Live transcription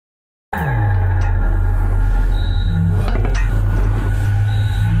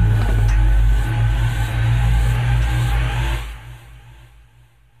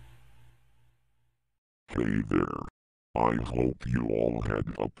Hey there. I hope you all had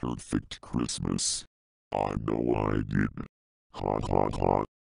a perfect Christmas. I know I did. Ha ha ha.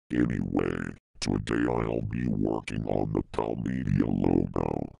 Anyway, today I'll be working on the Polmedia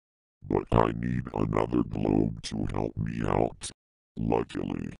logo. But I need another globe to help me out.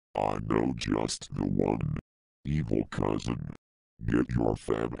 Luckily, I know just the one. Evil cousin. Get your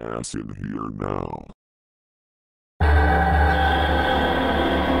fab ass in here now.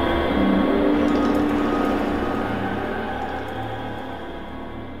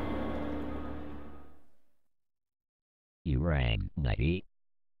 You rang, Nighty.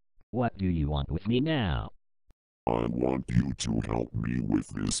 What do you want with me now? I want you to help me with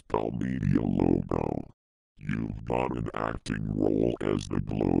this Polmedia logo. You've got an acting role as the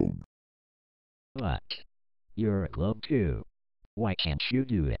globe. What? You're a globe too. Why can't you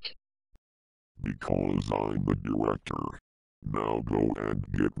do it? Because I'm the director. Now go and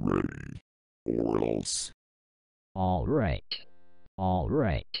get ready. Or else. Alright.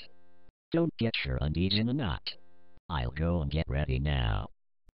 Alright. Don't get your undies in a knot. I'll go and get ready now.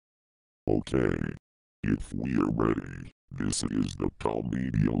 Okay. If we're ready, this is the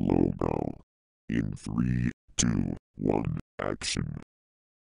Polmedia logo. In 3, 2, 1, action.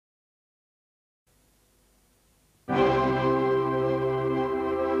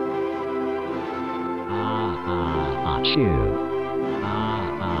 Achoo.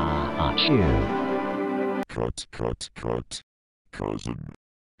 Achoo. Cut, cut, cut. Cousin,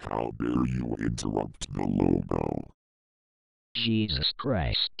 how dare you interrupt the logo? Jesus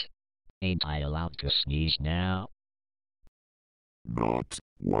Christ. Ain't I allowed to sneeze now? Not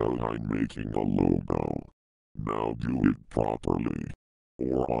while I'm making a logo. Now do it properly,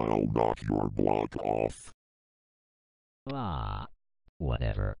 or I'll knock your block off.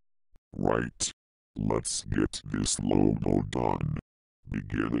 Whatever. Right. Let's get this logo done.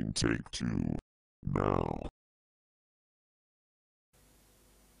 Beginning take 2. Now.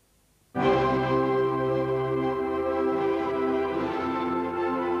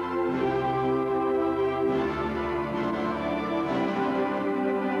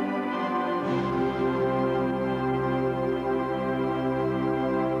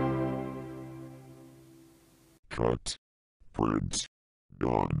 Cut. Print.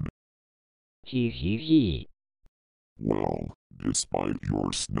 Done. He. Well, despite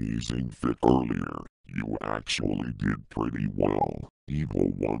your sneezing fit earlier, you actually did pretty well,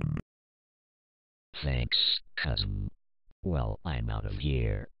 Evil One. Thanks, cousin. Well, I'm out of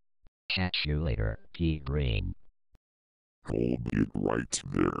here. Catch you later, Pea Green. Hold it right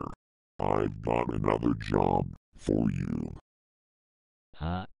there. I've got another job for you.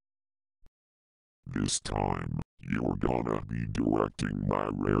 Huh? This time, you're gonna be directing my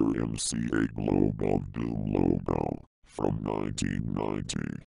rare MCA Globe of Doom logo from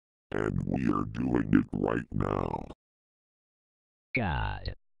 1990. And we're doing it right now.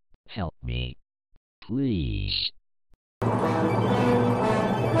 God. Help me. Please.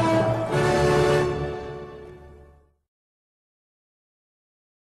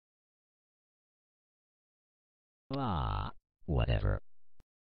 Whatever.